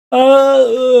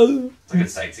It's like a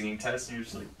sight singing test, and you're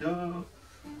just like, duh.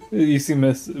 You see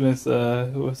Miss, what's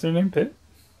her name? Pitt?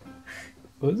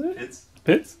 What was it? Pitts?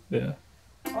 Pitts? Yeah.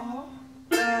 All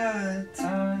the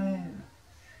time.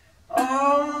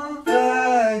 All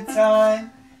the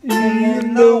time.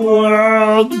 In the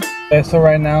world. Okay, so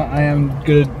right now I am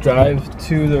gonna drive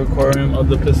to the Aquarium of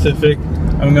the Pacific.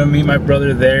 I'm gonna meet my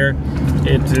brother there.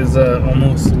 It is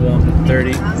almost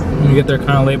 1:30. I'm gonna get there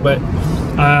kind of late, but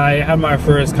I had my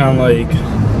first kind of like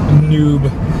noob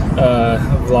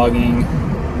vlogging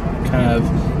kind of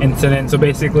incident. So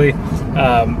basically,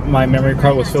 my memory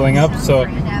card was filling up, so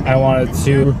I wanted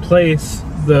to replace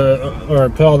or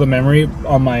put all the memory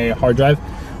on my hard drive,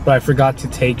 but I forgot to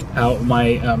take out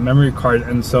my memory card,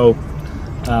 and so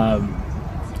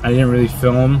I didn't really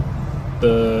film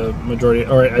the majority,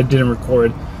 or I didn't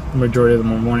record the majority of the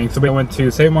morning. So I went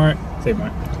to Smart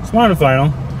and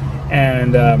Final,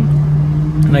 and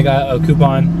I got a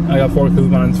coupon. I got 4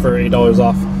 coupons for $8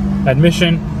 off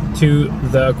admission to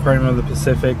the Aquarium of the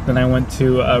Pacific. Then I went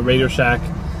to Radio Shack,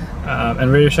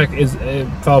 and Radio Shack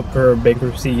filed for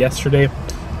bankruptcy yesterday,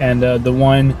 and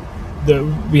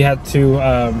we had 2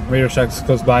 Radio Shacks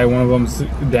close by. One of them's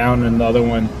down, and the other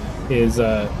one is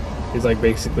like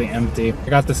basically empty. I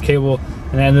got this cable,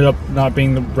 and it ended up not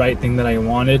being the right thing that I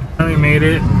wanted. We made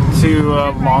it to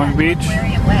Long Beach.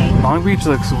 Long Beach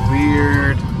looks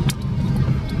weird.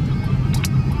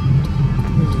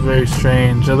 It's very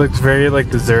strange. It looks very like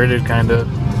deserted, kind of.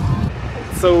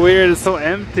 It's so weird. It's so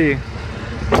empty.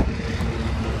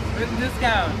 With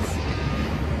discounts.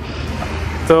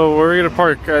 So we're gonna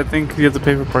park. I think you have to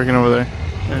pay for parking over there.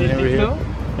 You think so?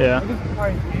 Yeah. I can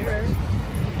park here.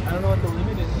 I don't know what the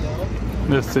limit is though.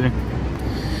 Let's see.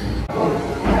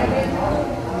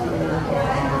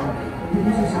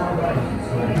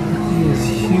 It's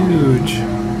huge.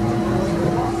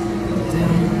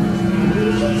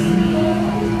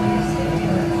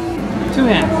 Two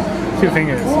hands. 2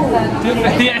 fingers.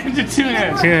 Yeah, 2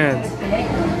 hands. 2 hands.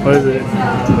 What is it?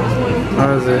 What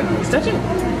is it? Let's touch it.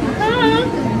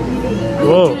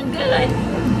 Whoa. Doing good.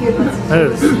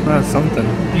 That's something.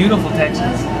 Beautiful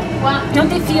Texas. Well, don't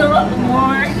they feel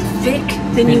more thick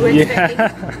than you were expecting?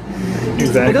 Yeah. Are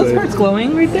Exactly. those parts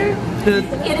glowing right there?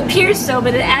 It appears so,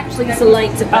 but it actually is the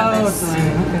lights above us.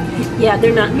 Okay. Yeah,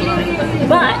 they're not.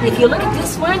 But if you look at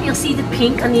this one, you'll see the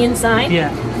pink on the inside.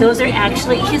 Yeah. Those are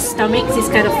actually his stomach. He's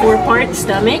got a 4-part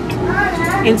stomach.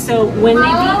 And so when they've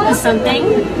eaten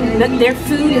something, their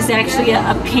food is actually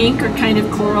a pink or kind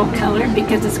of coral color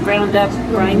because it's ground up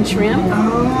brine shrimp.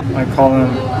 I call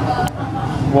him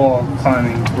wall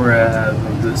climbing crab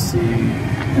of the sea.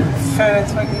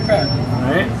 That's fucking crab.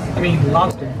 Right? I mean,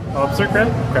 lobster. Lobster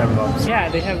crab? Crab and lobster. Yeah,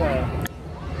 they have a.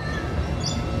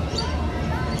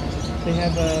 They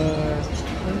have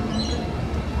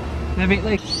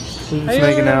like. They're just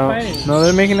making out. No,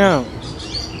 they're making out.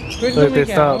 Look, they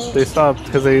stopped. They stopped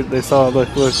because they saw. Look,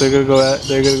 they're gonna go at it.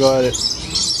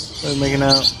 They're making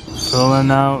out. Filling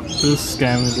out this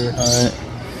scavenger hunt.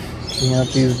 Checking out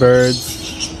these birds.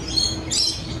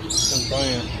 I'm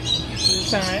telling you.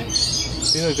 It's alright.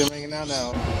 See, look, they're making out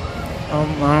now. I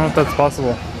don't know if that's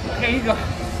possible. Here you go.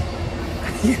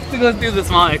 You have to go through the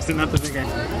small exit, not the big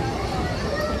exit.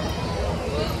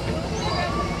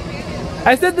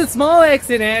 I said the small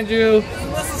exit, Andrew.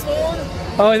 Isn't this the small one?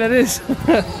 Oh, that is.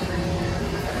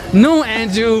 No,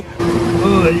 Andrew.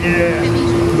 Oh yeah.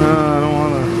 No, I don't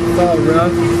wanna. It's all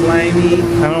rough, slimy.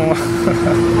 I don't want.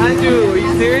 Andrew, are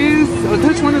you serious? Oh,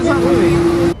 which one is not moving?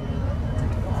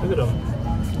 Look at him.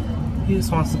 He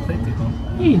just wants to play people.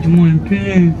 He just want to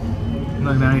play.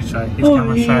 Look, now he's shy. He's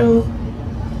camera shy. I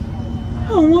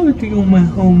don't want to do my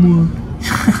homework.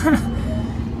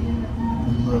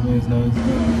 Rubbing his nose.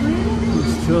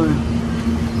 He's chilling.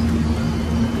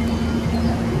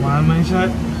 Why am I shy?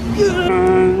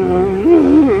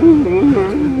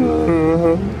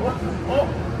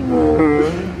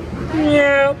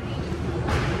 Yeah.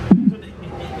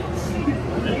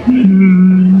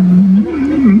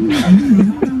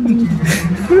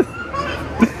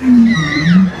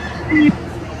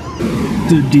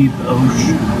 The deep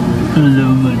ocean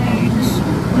illuminates.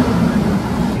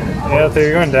 Yeah, so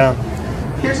you're going down.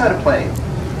 Here's how to play.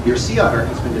 Your sea otter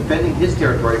has been defending his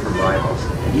territory from rivals,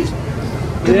 and he's...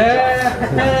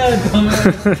 Yeah!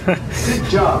 Good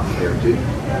job, there, dude.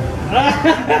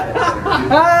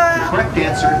 The correct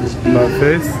answer is B. My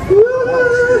face.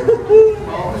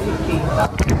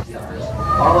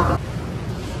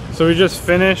 So we just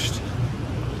finished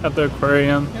at the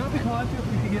aquarium. You know what would be cool if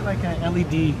we could get like an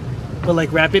LED, but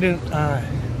like wrap it in,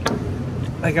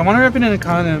 like I want to wrap it in a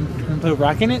condom and put a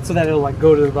rock in it so that it'll like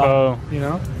go to the bottom, you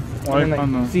know? Why and then,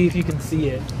 fun like, though? see if you can see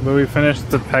it. But we finished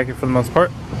the packet for the most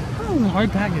part. Oh,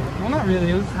 hard packet. Well, not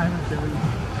really. It was kind of silly.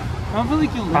 I don't feel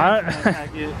like you'll learn from that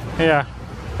packet. Yeah,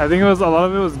 I think it was a lot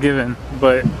of it was given,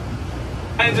 but.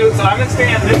 Andrew, so I'm gonna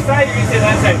stay on this side, you're gonna stay on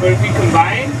that side. But if we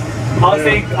combine,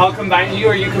 I'll combine you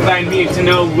or you combine me to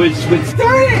know which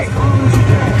starting!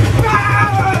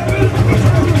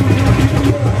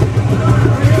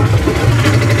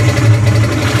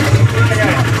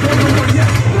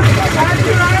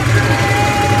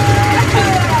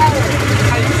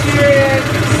 Are you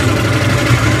serious?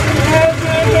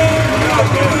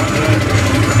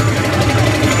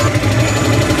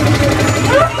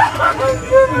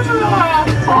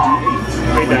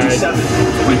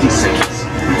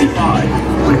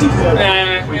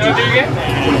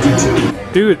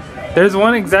 Dude, there's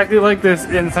one exactly like this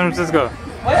in San Francisco.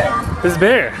 What? This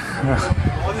bear.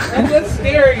 That's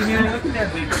scary, man. Looking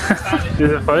at me.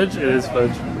 Is it fudge? It is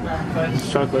fudge.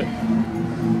 It's chocolate.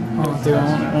 Oh, dude,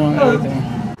 I want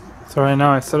everything. So right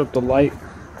now I set up the light.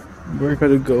 We're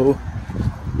gonna go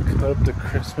cut up the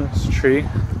Christmas tree.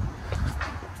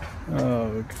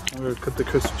 We're gonna cut the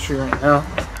Christmas tree right now.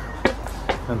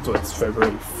 That's what's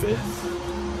February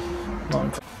 5th. Long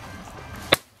time.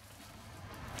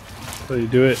 So you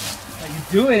do it. You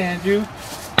do it, Andrew. You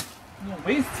don't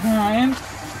waste time.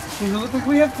 Does it look like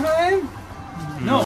we have time? No.